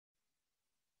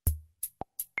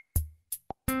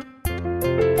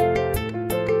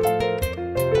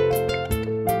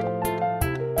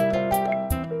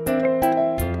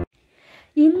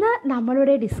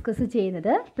നമ്മളിവിടെ ഡിസ്കസ്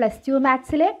ചെയ്യുന്നത് +2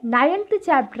 മാത്സിലെ 9th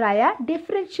ചാപ്റ്ററായ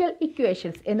differential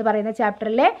equations എന്ന് പറയുന്ന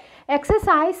ചാപ്റ്ററിലെ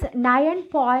എക്സസൈസ്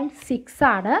 9.6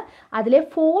 ആണ്. അതിലെ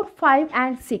 4, 5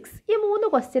 and 6 ഈ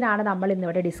 3 ക്വസ്റ്റ്യൻ ആണ് നമ്മൾ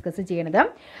ഇന്നിവിടെ ഡിസ്കസ് ചെയ്യുന്നത്.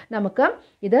 നമുക്ക്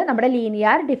ഇത് നമ്മുടെ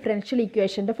ലീനിയർ ഡിഫറൻഷ്യൽ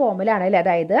ഇക്വേഷൻ്റെ ഫോമുലാണ് അല്ലേ,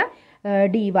 അതായത്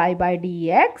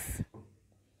dy/dx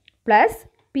പ്ലസ്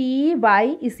py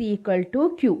 =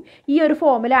 q. ഈ ഒരു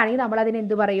ഫോമിലാണെങ്കിൽ നമ്മൾ അതിന്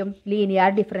എന്ത് പറയും, ലീനിയർ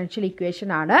ഡിഫറൻഷ്യൽ ഇക്വേഷൻ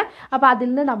ആണ്. അപ്പോൾ അതിൽ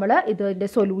നിന്ന് നമ്മൾ ഇതിൻ്റെ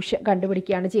സൊല്യൂഷൻ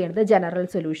കണ്ടുപിടിക്കുകയാണ് ചെയ്യുന്നത്, ജനറൽ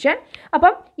സൊല്യൂഷൻ.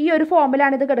 അപ്പം ഈ ഒരു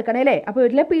ഫോമിലാണ് ഇത് കിടക്കണേ അല്ലേ. അപ്പോൾ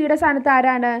ഇതിലെ പിയുടെ സ്ഥാനത്ത്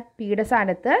ആരാണ്, പിയുടെ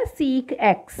സ്ഥാനത്ത് സീക്ക്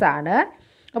എക്സ് ആണ്.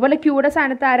 അതുപോലെ ക്യൂയുടെ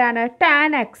സ്ഥാനത്ത് ആരാണ്, ടാൻ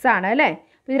എക്സ് ആണ് അല്ലേ.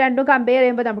 ഇത് രണ്ടും കമ്പയർ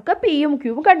ചെയ്യുമ്പോൾ നമുക്ക് പിയും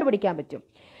ക്യൂവും കണ്ടുപിടിക്കാൻ പറ്റും.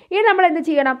 ഇനി നമ്മൾ എന്ത്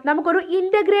ചെയ്യണം, നമുക്കൊരു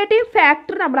ഇൻ്റഗ്രേറ്റീവ്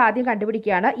ഫാക്ടർ നമ്മൾ ആദ്യം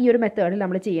കണ്ടുപിടിക്കുകയാണ് ഈ ഒരു മെത്തേഡിൽ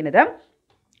നമ്മൾ ചെയ്യുന്നത്.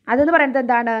 അതെന്ന് പറയുന്നത്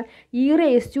എന്താണ്,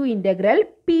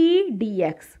 e⁻⁻p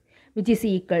dx which is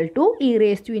equal to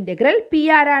e⁻⁻p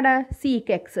ആരാണ്,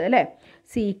 സീക്ക് എക്സ് അല്ലേ,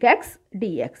 seek X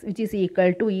dx which is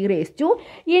equal to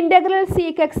e⁻⁻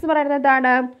 seek X എന്ന് പറയുന്നത്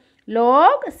എന്താണ്,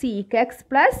 log sec x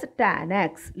plus tan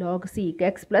x, log sec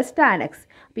x plus tan x.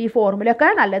 അപ്പോൾ ഈ ഫോർമുലയൊക്കെ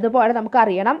നല്ലതുപോലെ നമുക്ക്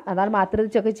അറിയണം, എന്നാൽ മാത്രമേ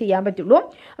ഇതൊക്കെ ചെയ്യാൻ പറ്റുള്ളൂ.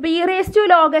 അപ്പോൾ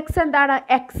e⁻log x എന്താണ്,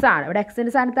 x ആണ്. ഇവിടെ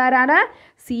എക്സിൻ്റെ സ്ഥാനത്ത് ആരാണ്,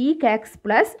 sec x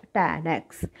plus tan x.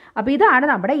 അപ്പോൾ ഇതാണ്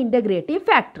നമ്മുടെ ഇൻ്റഗ്രേറ്റീവ്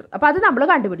ഫാക്ടർ. അപ്പോൾ അത് നമ്മൾ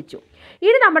കണ്ടുപിടിച്ചു.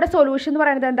 ഇനി നമ്മുടെ സൊല്യൂഷൻ എന്ന്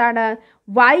പറയുന്നത് എന്താണ്,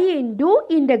 y ഇൻറ്റു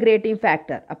ഇൻ്റഗ്രേറ്റീവ്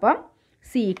ഫാക്ടർ. അപ്പം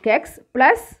sec x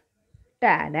plus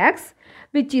tan x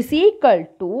which is equal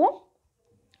to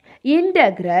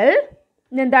integral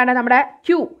എന്താണ് നമ്മുടെ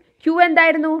ക്യൂ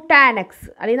എന്തായിരുന്നു, ടാൻ എക്സ്,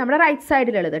 അല്ലെങ്കിൽ നമ്മുടെ റൈറ്റ്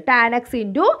സൈഡിലുള്ളത് ടാൻ എക്സ്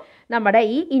ഇൻറ്റു നമ്മുടെ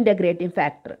ഈ integrating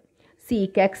factor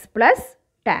seek X plus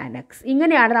tan X.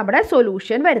 ഇങ്ങനെയാണ് നമ്മുടെ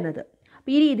സൊല്യൂഷൻ വരുന്നത്.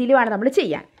 അപ്പോൾ ഈ രീതിയിൽ വേണം നമ്മൾ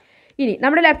ചെയ്യാൻ. ഇനി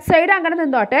നമ്മുടെ ലെഫ്റ്റ് സൈഡ് അങ്ങനെ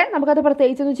നിന്നോട്ടെ, നമുക്കത്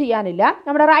പ്രത്യേകിച്ചൊന്നും ചെയ്യാനില്ല.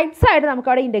 നമ്മുടെ റൈറ്റ് സൈഡ് നമുക്ക്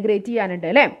അവിടെ ഇൻ്റഗ്രേറ്റ് ചെയ്യാനുണ്ട്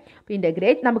അല്ലേ. അപ്പോൾ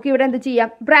ഇൻ്റഗ്രേറ്റ് നമുക്ക് ഇവിടെ എന്ത് ചെയ്യാം,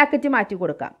 ബ്രാക്കറ്റ് മാറ്റി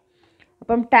കൊടുക്കാം.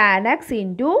 അപ്പം tan X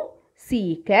into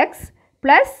seek X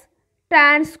plus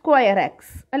tan square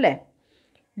X അല്ലേ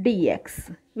dx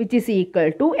which is equal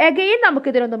to, again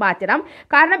നമുക്കിതിനൊന്ന് മാറ്റണം.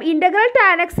 കാരണം integral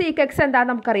tan X seek X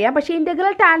എന്താണെന്ന് നമുക്കറിയാം, പക്ഷേ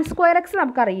ഇൻ്റഗ്രൽ ടാൻ സ്ക്വയർ എക്സ്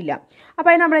നമുക്കറിയില്ല.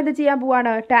 അപ്പോൾ അത് നമ്മൾ എന്ത് ചെയ്യാൻ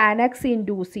പോവാണ്, tan X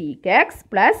into seek X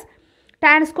plus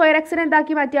tan square എക്സിന്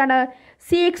എന്താക്കി മാറ്റിയാണ്,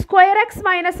 സീക്ക് സ്ക്വയർ എക്സ്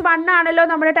 -1 ആണല്ലോ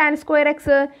നമ്മുടെ ടാൻ സ്ക്വയർ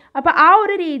എക്സ്. അപ്പോൾ ആ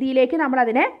ഒരു രീതിയിലേക്ക്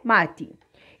നമ്മളതിനെ മാറ്റി.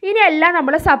 ഇനി എല്ലാം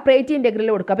നമ്മൾ സെപ്പറേറ്റ് ഇൻ്റഗ്രൽ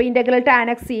കൊടുക്കുക. അപ്പോൾ integral tan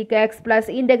X seek X plus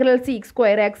integral seek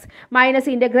square X minus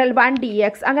integral 1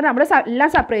 dx, അങ്ങനെ നമ്മൾ എല്ലാം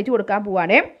സെപ്പറേറ്റ് കൊടുക്കാൻ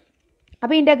പോവുകയാണ്.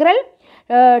 അപ്പോൾ integral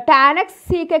tan X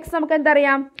seek X നമുക്ക്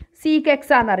എന്തറിയാം, സീക്ക്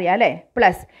എക്സ് ആണെന്നറിയാം അല്ലേ,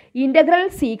 plus integral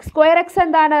seek square X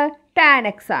എന്താണ്, ടാൻ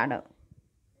എക്സ് ആണ്,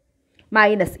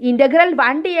 മൈനസ് ഇൻ്റഗ്രൽ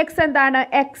 1 dx എന്താണ്,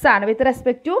 എക്സ് ആണ്, വിത്ത്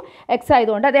റെസ്പെക്ട് ടു എക്സ്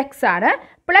ആയതുകൊണ്ട് അത് എക്സ് ആണ്,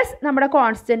 പ്ലസ് നമ്മുടെ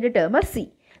കോൺസ്റ്റൻറ്റ് ടേം സി.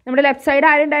 നമ്മുടെ left side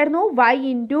ആരുണ്ടായിരുന്നു, y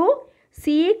into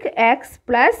seek X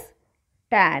plus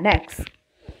tan X.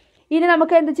 ഇനി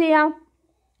നമുക്ക് എന്ത് ചെയ്യാം,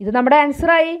 ഇത് നമ്മുടെ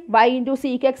ആൻസറായി. y into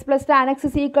seek X plus tan X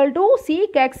is equal to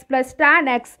seek X plus tan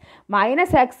X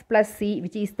minus X plus C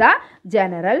which is the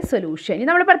general solution. ഇനി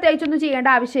നമ്മൾ പ്രത്യേകിച്ചൊന്നും ചെയ്യേണ്ട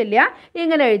ആവശ്യമില്ല,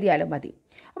 ഇങ്ങനെ എഴുതിയാലും മതി.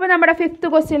 അപ്പോൾ നമ്മുടെ 5th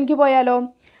ക്വസ്റ്റ്യനിലേക്ക് പോയാലോ,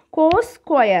 cos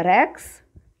square X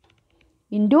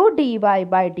into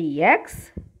dy/dx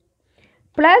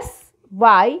plus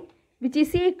y which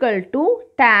is equal to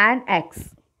tan X.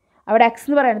 അവിടെ എക്സ്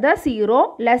എന്ന് പറയുന്നത് 0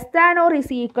 less than or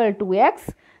is equal to X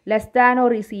less than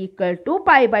or is equal to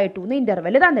π/2 എന്ന്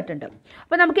ഇൻ്റർവെൽ തന്നിട്ടുണ്ട്.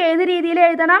 അപ്പോൾ നമുക്ക് ഏത് രീതിയിൽ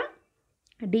എഴുതണം,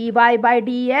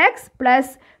 dy/dx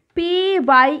plus py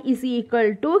is equal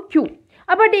to q.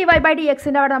 അപ്പോൾ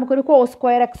dy/dxൻ്റെ അവിടെ നമുക്കൊരു കോസ്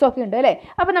സ്ക്വയർ എക്സ് ഒക്കെ ഉണ്ട് അല്ലേ.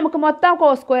 അപ്പോൾ നമുക്ക് മൊത്തം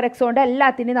കോസ് സ്ക്വയർ എക്സ് കൊണ്ട്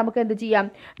എല്ലാത്തിനെയും നമുക്ക് എന്ത് ചെയ്യാം,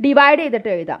 ഡിവൈഡ് ചെയ്തിട്ട്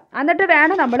എഴുതാം. എന്നിട്ട്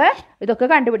വേണം നമ്മൾ ഇതൊക്കെ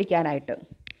കണ്ടുപിടിക്കാനായിട്ട്.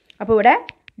 അപ്പോൾ ഇവിടെ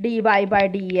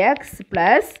dy/dx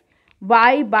plus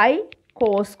y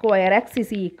cos square x is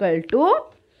equal to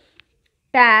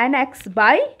tan x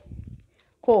by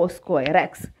cos square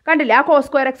x. കണ്ടില്ലേ, ആ cos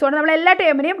square x കൊണ്ട് നമ്മൾ എല്ലാ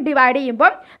ടേമിനെയും ഡിവൈഡ്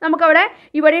ചെയ്യുമ്പോൾ നമുക്കവിടെ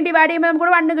ഇവിടെയും ഡിവൈഡ് ചെയ്യുമ്പോൾ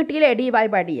നമുക്കിവിടെ 1 കിട്ടിയില്ലേ,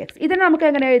 dy/dx. ഇതിന് നമുക്ക്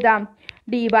എങ്ങനെ എഴുതാം,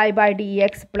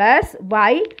 dy/dx plus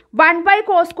y 1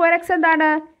 cos square x എന്താണ്,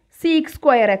 സീക്ക്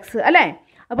സ്ക്വയർ എക്സ് അല്ലേ.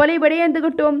 അതുപോലെ ഇവിടെ എന്ത്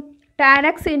കിട്ടും, tan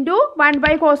X into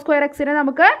 1 cos square എക്സിനെ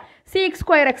നമുക്ക് സീക്ക്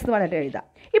സ്ക്വയർ എക്സ് എന്ന് പറഞ്ഞിട്ട് എഴുതാം.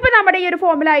 ഇപ്പോൾ നമ്മുടെ ഈ ഒരു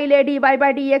ഫോമുലയിലെ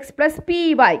dy/dx പ്ലസ്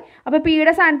py. അപ്പോൾ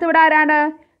പിയുടെ സ്ഥാനത്ത് ഇവിടെ ആരാണ്,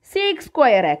 സീക്ക്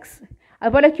സ്ക്വയർ എക്സ്.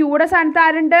 അതുപോലെ ക്യൂയുടെ സ്ഥാനത്ത്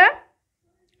ആരുണ്ട്,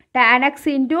 tan X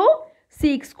into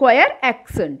seek square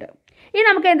X ഉണ്ട്. ഇനി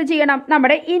നമുക്ക് എന്ത് ചെയ്യണം,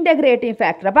 നമ്മുടെ ഇൻ്റഗ്രേറ്റിംഗ്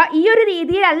ഫാക്ടർ. അപ്പോൾ ഈ ഒരു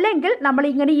രീതിയിൽ അല്ലെങ്കിൽ നമ്മൾ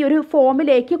ഇങ്ങനെ ഈ ഒരു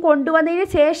ഫോമിലേക്ക് കൊണ്ടുവന്നതിന്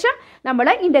ശേഷം നമ്മൾ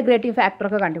ഇൻ്റഗ്രേറ്റിംഗ്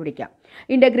ഫാക്ടറൊക്കെ കണ്ടുപിടിക്കാം.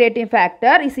 Integrating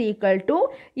factor is equal to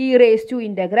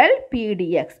e⁻⁻p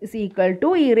dx is equal to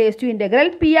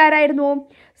e⁻⁻p ആരായിരുന്നു,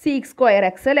 സീക്ക് സ്ക്വയർ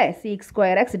എക്സ് അല്ലേ, seek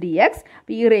square X dx.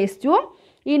 e⁻⁻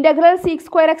 integral seek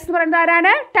square X എന്ന് പറയുന്നത്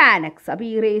ആരാണ്? Tan X. അപ്പോൾ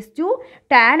E raise to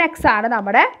tan X ആണ്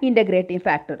നമ്മുടെ integrating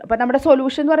factor. അപ്പോൾ നമ്മുടെ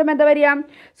സൊല്യൂഷൻ എന്ന് പറയുമ്പോൾ എന്താ വരിക?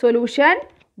 സൊല്യൂഷൻ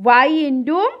വൈ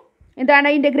ഇൻറ്റു എന്താണ്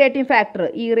integrating factor?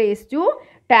 E raise to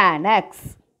tan X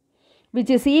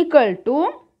which is equal to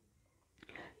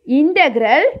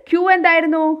integral Q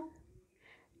എന്തായിരുന്നു?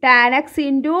 Tan X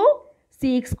into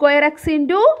seek square X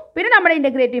into പിന്നെ നമ്മുടെ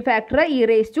integrating factor E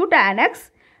raise to tan X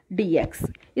D X.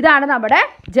 ഇതാണ് നമ്മുടെ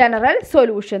general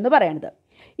solution എന്ന് പറയുന്നത്.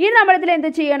 ഇനി നമ്മളിതിൽ എന്ത്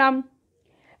ചെയ്യണം?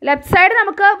 ലെഫ്റ്റ് സൈഡ്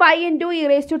നമുക്ക് Y into E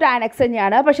raise to tan X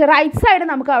തന്നെയാണ്, പക്ഷേ റൈറ്റ് സൈഡ്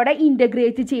നമുക്ക് അവിടെ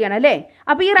ഇൻ്റഗ്രേറ്റ് ചെയ്യണം അല്ലേ?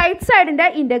 അപ്പോൾ ഈ റൈറ്റ് സൈഡിൻ്റെ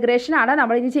ഇൻ്റഗ്രേഷനാണ്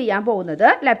നമ്മളിനി ചെയ്യാൻ പോകുന്നത്.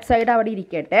 ലെഫ്റ്റ് സൈഡ് അവിടെ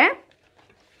ഇരിക്കട്ടെ.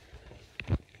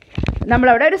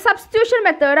 നമ്മളവിടെ ഒരു സബ്സ്റ്റിറ്റ്യൂഷൻ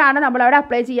മെത്തേഡാണ് നമ്മളവിടെ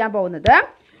അപ്ലൈ ചെയ്യാൻ പോകുന്നത്.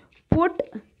 Puttu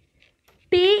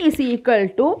T is equal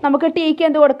to നമുക്ക് ടിക്ക്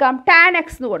എന്ത് കൊടുക്കാം? ടാൻ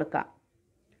എക്സ് എന്ന് കൊടുക്കാം.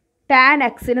 ടാൻ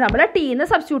എക്സിന് നമ്മൾ ടീന്ന്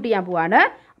സബ്സ്റ്റിറ്റ്യൂട്ട് ചെയ്യാൻ പോവാണ്.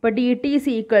 അപ്പോൾ D T is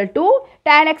equal to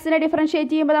tan എക്സിനെ differentiate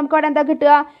ചെയ്യുമ്പോൾ നമുക്ക് അവിടെ എന്താ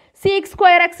കിട്ടുക? Seek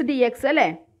square X D X അല്ലേ?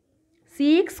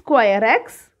 Seek square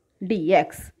X D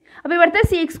X. അപ്പോൾ ഇവിടുത്തെ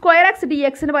സീക്ക് സ്ക്വയർ എക്സ് ഡി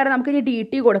എക്സിന് പകരം നമുക്ക് ഇനി ഡി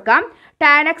ടി കൊടുക്കാം,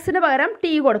 ടാൻ എക്സിന് പകരം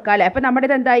ടി കൊടുക്കാം അല്ലേ? അപ്പോൾ നമ്മുടെ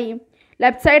ഇത് എന്തായി?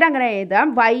 ലെഫ്റ്റ് സൈഡ് അങ്ങനെ എഴുതാം.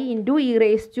 Y into E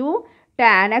raise to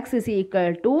tan X is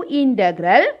equal to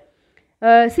integral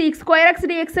seek square X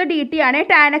D X D T ആണ്.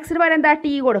 ടാൻ എക്സിന് പകരം എന്താ?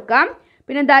 ടി കൊടുക്കാം.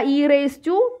 പിന്നെ എന്താ? ഇ റേസ്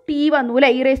ടു ടി വന്നു അല്ലേ?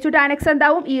 E raise to tan X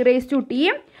എന്താവും? E raise to T.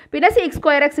 പിന്നെ സീക്ക്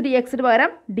സ്ക്വയർ എക്സ് ഡി എക്സിന് പകരം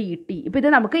ഡി ടി. ഇപ്പോൾ ഇത്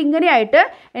നമുക്ക് ഇങ്ങനെയായിട്ട്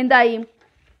എന്തായി?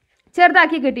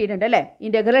 ചെറുതാക്കി കിട്ടിയിട്ടുണ്ട് അല്ലേ?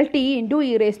 Integral T into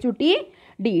E raise to T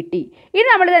D T. ഇനി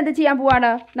നമ്മളിത് എന്ത് ചെയ്യാൻ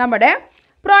പോവാണ്? നമ്മുടെ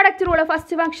product rule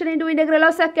first function into integral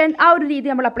of second ആ ഒരു രീതി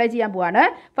നമ്മൾ അപ്ലൈ ചെയ്യാൻ പോവാണ്.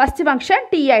 ഫസ്റ്റ് ഫംഗ്ഷൻ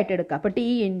ടി ആയിട്ട് എടുക്കുക. അപ്പോൾ T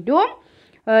into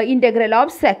integral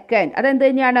of second അതെന്ത്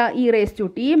തന്നെയാണ്? E raise to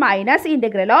T minus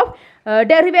integral of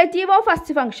derivative of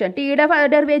first function. ടിയുടെ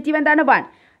ഡെറിവേറ്റീവ് എന്താണ്? 1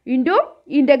 into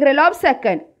integral of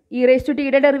second E raise to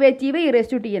ടിയുടെ derivative E raise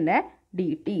to T തന്നെ D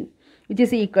T which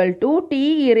is equal to T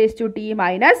E raise to T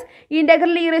minus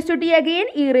integral E raise to T again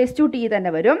E raise to T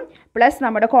തന്നെ വരും plus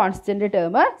നമ്മുടെ constant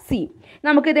term C.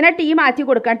 നമുക്കിതിനെ T മാറ്റി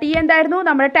കൊടുക്കാം. T എന്തായിരുന്നു?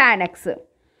 നമ്മുടെ tan X.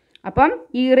 അപ്പം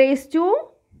E raise to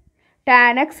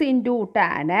tan X into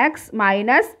tan X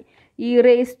minus E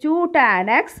raise to tan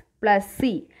X plus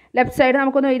C. Left side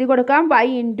നമുക്കൊന്ന് എഴുതി കൊടുക്കാം. Y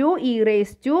into E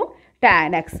raise to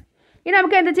tan X. ഇനി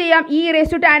നമുക്ക് എന്ത് ചെയ്യാം? E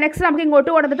raise to tan X നമുക്ക് ഇങ്ങോട്ട്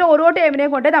കൊണ്ടുവന്നിട്ട് ഓരോ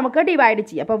ടേമിനെയും കൊണ്ട് നമുക്ക് ഡിവൈഡ്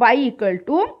ചെയ്യാം. അപ്പോൾ വൈ ഈക്വൽ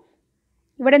ടു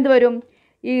ഇവിടെ എന്ത് വരും?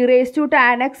 E raise to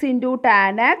tan X into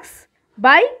tan X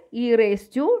by E raise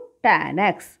to tan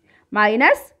X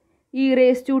minus E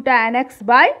raise to tan X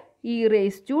by E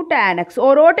raise to tan X.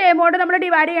 ഓരോ ടേം കൊണ്ട് നമ്മൾ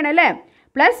divide ചെയ്യണം അല്ലേ?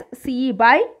 Plus C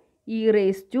by E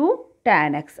raise to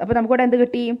tan X. അപ്പോൾ നമുക്കിവിടെ എന്ത്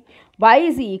കിട്ടി? Y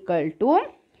is equal to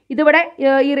ഇതിവിടെ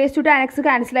E raise to tan X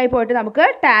ക്യാൻസലായി പോയിട്ട് നമുക്ക്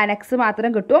ടാൻ എക്സ് മാത്രം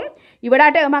കിട്ടും. ഇവിടെ ആ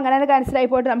ടേം അങ്ങനെ തന്നെ ക്യാൻസലായി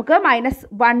പോയിട്ട് നമുക്ക്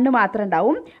 -1 മാത്രം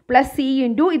ഉണ്ടാവും പ്ലസ് സി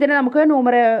ഇൻറ്റു ഇതിനെ നമുക്ക്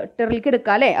ന്യൂമറേറ്ററിലേക്ക്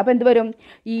എടുക്കാം അല്ലേ? അപ്പോൾ എന്ത് വരും?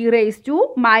 E raise to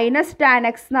minus tan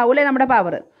X എന്നാവൂലേ നമ്മുടെ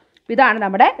പവർ. ഇതാണ്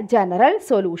നമ്മുടെ ജനറൽ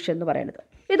സൊല്യൂഷൻ എന്ന് പറയുന്നത്.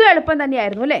 ഇത് എളുപ്പം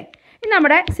തന്നെയായിരുന്നു അല്ലേ? ഇനി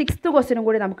നമ്മുടെ 6th ക്വസ്റ്റ്യനും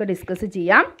കൂടി നമുക്ക് ഡിസ്കസ്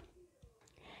ചെയ്യാം.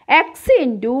 X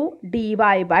into D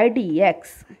Y by D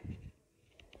X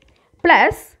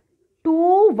plus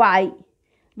 2y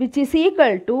which is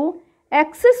equal to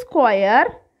X square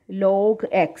log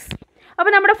X.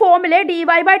 അപ്പോൾ നമ്മുടെ ഫോമിൽ D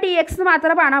Y by D X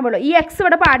മാത്രമേ കാണാൻ പാടുള്ളൂ. ഈ എക്സ്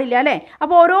ഇവിടെ പാടില്ല അല്ലേ?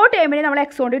 അപ്പോൾ ഓരോ ടേമിനെയും നമ്മൾ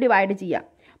എക്സ് കൊണ്ട് ഡിവൈഡ് ചെയ്യാം.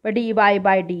 അപ്പോൾ D Y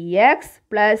by D X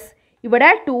plus ഇവിടെ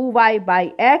 2y by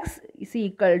X is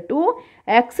equal to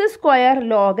X square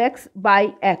log X by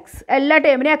X. എല്ലാ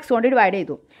ടേമിനെയും എക്സ് കൊണ്ട് ഡിവൈഡ്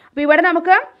ചെയ്തു. അപ്പോൾ ഇവിടെ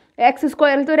നമുക്ക് എക്സ്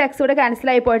സ്ക്വയറിലത്തെ ഒരു എക്സ് കൂടെ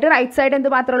ക്യാൻസലായി പോയിട്ട് റൈറ്റ് സൈഡ് എന്ത്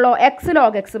മാത്രമുള്ളൂ? എക്സ്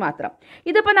ലോഗ് എക്സ് മാത്രം.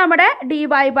 ഇതിപ്പോൾ നമ്മുടെ D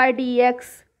Y by D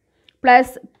X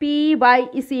plus P Y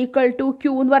is equal to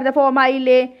Q എന്ന് പറഞ്ഞ ഫോം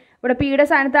ആയില്ലേ? ഇവിടെ പിയുടെ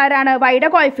സ്ഥാനത്ത് ആരാണ്? വൈയുടെ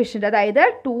കോഎഫിഷ്യൻ്റ് അതായത്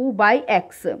 2/x.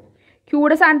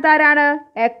 ക്യൂയുടെ സ്ഥാനത്ത് ആരാണ്?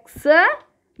 എക്സ്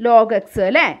ലോഗ് എക്സ്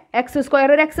അല്ലേ? എക്സ്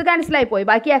സ്ക്വയർ ഒരു എക്സ് ക്യാൻസലായി പോയി,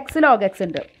 ബാക്കി എക്സ് ലോഗ് എക്സ്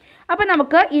ഉണ്ട്. അപ്പം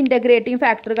നമുക്ക് ഇൻ്റഗ്രേറ്റിംഗ്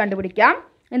ഫാക്ടർ കണ്ടുപിടിക്കാം.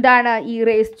 എന്താണ്? E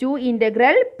raise to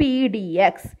integral P D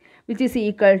X which is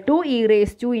equal to E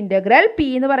raise to integral P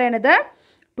എന്ന് പറയുന്നത്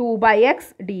 2/x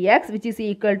dx which is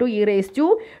equal to E raise to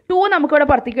 2 നമുക്കിവിടെ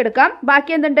പുറത്തേക്ക് എടുക്കാം.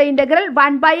 ബാക്കി എന്തുണ്ട്? Integral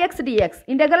 1/x dx.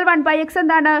 Integral 1/x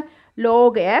എന്താണ്?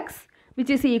 Log X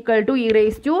which is equal to E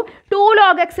raise to 2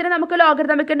 log എക്സിന് നമുക്ക്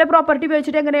ലോഗരിതമിക്കിൻ്റെ പ്രോപ്പർട്ടി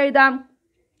ഉപയോഗിച്ചിട്ട് എങ്ങനെ എഴുതാം?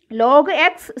 ലോഗ്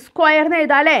എക്സ് സ്ക്വയർ എന്ന്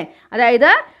എഴുതാം അല്ലേ?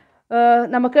 അതായത്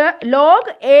നമുക്ക്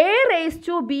log A raise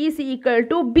to B is equal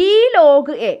to B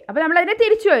log A. അപ്പോൾ നമ്മളതിനെ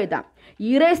തിരിച്ചു എഴുതാം.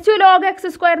 E raise to log X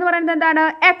square എന്ന് പറയുന്നത് എന്താണ്?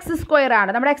 എക്സ് സ്ക്വയർ ആണ്,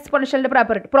 നമ്മുടെ എക്സ്പോണൻഷ്യലിൻ്റെ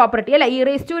പ്രോപ്പർട്ടി അല്ലേ? ഇ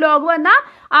റേസ് ടു ലോഗ് വന്നാൽ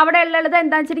അവിടെ ഉള്ളത്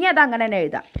എന്താണെന്ന് വെച്ചിട്ടുണ്ടെങ്കിൽ അത് അങ്ങനെ തന്നെ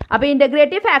എഴുതാം. അപ്പോൾ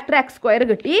ഇൻ്റഗ്രേറ്റീവ് ഫാക്ടർ എക്സ് സ്ക്വയർ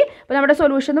കിട്ടി. അപ്പോൾ നമ്മുടെ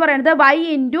സൊല്യൂഷൻ എന്ന് പറയുന്നത് Y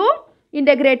into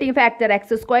integrating factor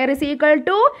X square is equal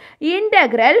to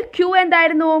integral Q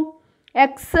എന്തായിരുന്നു?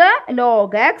 എക്സ്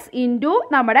ലോഗ് എക്സ് ഇൻറ്റു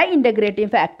നമ്മുടെ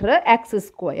integrating factor X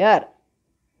square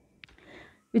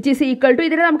which is equal to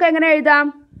ഇതിന് നമുക്ക് എങ്ങനെ എഴുതാം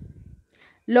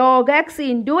log X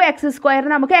into X square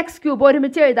നമുക്ക് എക്സ് ക്യൂബ്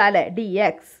ഒരുമിച്ച് എഴുതാം അല്ലേ ഡി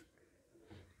എക്സ്.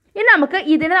 ഇനി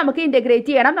ഇതിനെ നമുക്ക് ഇൻ്റഗ്രേറ്റ്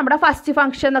ചെയ്യണം നമ്മുടെ ഫസ്റ്റ്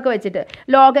ഫംഗ്ഷൻ എന്നൊക്കെ വെച്ചിട്ട്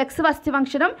ലോഗ് എക്സ് ഫസ്റ്റ്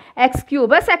ഫംഗ്ഷനും എക്സ്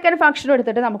ക്യൂബ് സെക്കൻഡ് ഫംഗ്ഷനും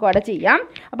എടുത്തിട്ട് നമുക്ക് അവിടെ ചെയ്യാം.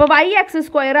 അപ്പോൾ വൈ എക്സ്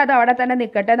സ്ക്വയർ അത് അവിടെ തന്നെ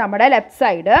നിൽക്കട്ടെ നമ്മുടെ ലെഫ്റ്റ്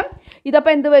സൈഡ്.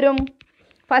 ഇതപ്പോൾ എന്ത് വരും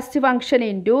first function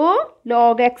into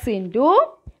log X into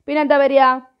പിന്നെ എന്താ വരിക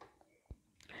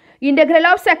ഇൻ്റഗ്രൽ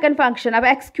ഓഫ് സെക്കൻഡ് ഫംഗ്ഷൻ. അപ്പോൾ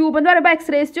എക്സ് ക്യൂബ് എന്ന് പറയുമ്പോൾ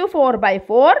X raise to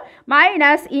 4/4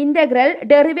 minus integral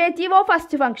derivative of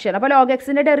first function. അപ്പോൾ ലോഗ്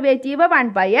എക്സിൻ്റെ derivative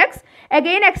 1/x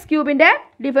again X ക്യൂബിൻ്റെ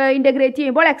integrate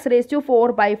ചെയ്യുമ്പോൾ എക്സ് റേസ് ടു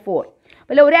 4/4.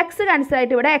 അപ്പോൾ ഒരു എക്സ് ക്യാൻസൽ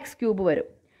ആയിട്ട് ഇവിടെ എക്സ് ക്യൂബ് വരും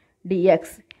D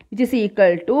X which is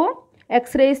equal to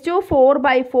X raise to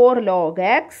 4/4 log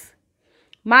X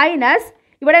minus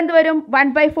ഇവിടെ എന്ത് വരും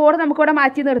 1/4 നമുക്കിവിടെ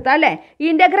മാറ്റി നിർത്താം അല്ലേ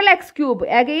integral X cube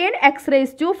again X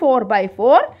raise to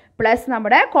 4/4 plus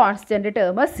നമ്മുടെ കോൺസ്റ്റൻറ്റ്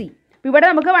ടേം സി. ഇവിടെ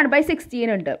നമുക്ക് 1/16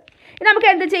 ഉണ്ട്. ഇനി നമുക്ക്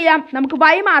എന്ത് ചെയ്യാം നമുക്ക്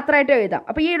y മാത്രമായിട്ട് എഴുതാം.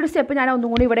 അപ്പോൾ ഈ ഒരു സ്റ്റെപ്പ് ഞാൻ ഒന്നും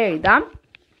കൂടി ഇവിടെ എഴുതാം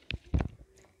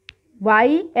y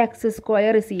X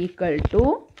square is equal to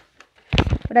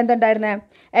ഇവിടെ എന്തുണ്ടായിരുന്നേ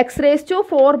X raise to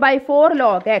 4/4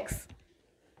 log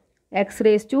X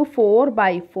raise to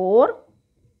 4/4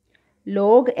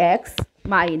 log X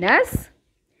minus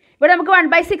ഇവിടെ നമുക്ക്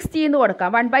 1/16 എന്ന്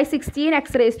കൊടുക്കാം 1/16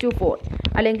 എക്സ് റേസ് ടു 4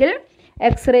 അല്ലെങ്കിൽ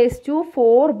X raise to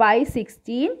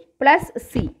 4/16 plus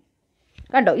C.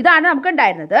 കണ്ടോ ഇതാണ് നമുക്ക്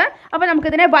ഉണ്ടായിരുന്നത്. അപ്പോൾ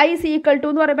നമുക്കിതിനെ y is equal to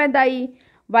എന്ന് പറയുമ്പോൾ എന്തായി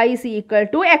y is equal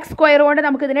to X square കൊണ്ട്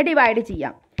നമുക്കിതിനെ ഡിവൈഡ്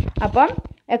ചെയ്യാം. അപ്പം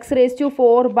X raise to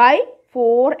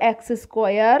 4/4 X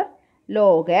square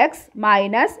log X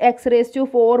minus X raise to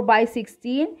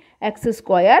 4/16 X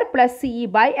square plus C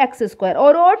by X square.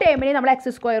 ഓരോ ടേമിനെയും നമ്മൾ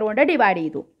എക്സ് സ്ക്വയർ കൊണ്ട് ഡിവൈഡ്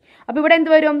ചെയ്തു. അപ്പോൾ ഇവിടെ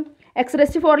എന്ത് വരും X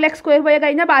raise to 4 X square പോയി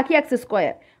കഴിഞ്ഞാൽ ബാക്കി X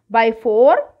square by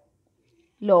 4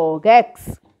 log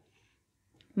X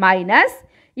minus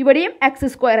ഇവിടെയും എക്സ്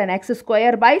സ്ക്വയർ ആണ് X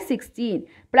square by 16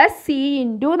 plus C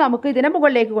into നമുക്ക് ഇതിനെ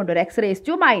മുകളിലേക്ക് കൊണ്ടുവരാം എക്സ് റേസ്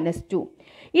ടു -2.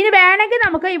 ഇനി വേണമെങ്കിൽ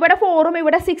നമുക്ക് ഇവിടെ 4ഉം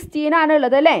ഇവിടെ 16 ആണ്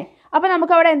ഉള്ളത് അല്ലേ. അപ്പോൾ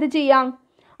നമുക്ക് അവിടെ എന്ത് ചെയ്യാം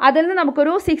അതിൽ നിന്ന്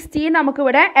നമുക്കൊരു 16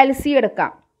 നമുക്കിവിടെ എൽ സി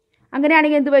എടുക്കാം.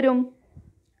 അങ്ങനെയാണെങ്കിൽ എന്ത് വരും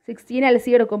 16 എൽ സി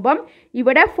എടുക്കുമ്പം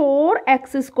ഇവിടെ 4x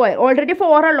സ്ക്വയർ ഓൾറെഡി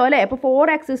 4 ഉള്ളൂ അല്ലേ. അപ്പോൾ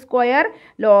 4x square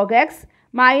log X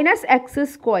minus X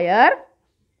square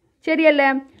ശരിയല്ലേ.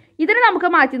 ഇതിന് നമുക്ക്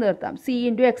മാറ്റി നിർത്താം C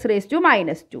into X raise to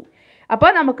 -2. അപ്പോൾ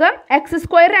നമുക്ക് എക്സ്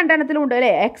സ്ക്വയർ രണ്ടെണ്ണത്തിലുണ്ട്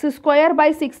അല്ലേ. എക്സ് സ്ക്വയർ ബൈ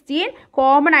 16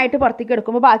 കോമൺ ആയിട്ട് പുറത്തേക്ക്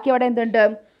എടുക്കുമ്പോൾ ബാക്കി അവിടെ എന്തുണ്ട്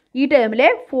ഈ ടേമിൽ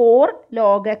 4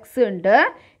 ലോഗ് എക്സ് ഉണ്ട്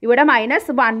ഇവിടെ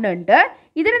 -1 ഉണ്ട്.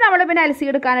 ഇതിന് നമ്മൾ പിന്നെ എൽ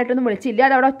സി എടുക്കാനായിട്ടൊന്നും വിളിച്ചില്ല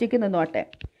അത് അവിടെ ഒറ്റയ്ക്ക് നിന്നോട്ടെ.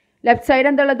 ലെഫ്റ്റ് സൈഡ്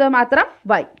എന്തുള്ളത് മാത്രം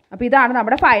y. അപ്പോൾ ഇതാണ്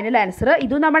നമ്മുടെ ഫൈനൽ ആൻസർ.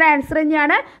 ഇതും നമ്മുടെ ആൻസർ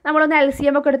തന്നെയാണ്. നമ്മളൊന്ന് എൽ സി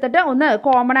എം ഒക്കെ എടുത്തിട്ട് ഒന്ന്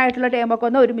കോമൺ ആയിട്ടുള്ള ടേമൊക്കെ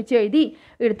ഒന്ന് ഒരുമിച്ച് എഴുതി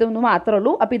എടുത്തെന്ന് മാത്രമേ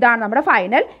ഉള്ളൂ. അപ്പോൾ ഇതാണ് നമ്മുടെ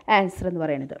ഫൈനൽ ആൻസർ എന്ന്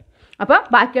പറയുന്നത്. അപ്പോൾ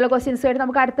ബാക്കിയുള്ള ക്വസ്റ്റ്യൻസ് ആയിട്ട്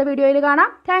നമുക്ക് അടുത്ത വീഡിയോയിൽ കാണാം.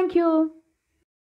 താങ്ക്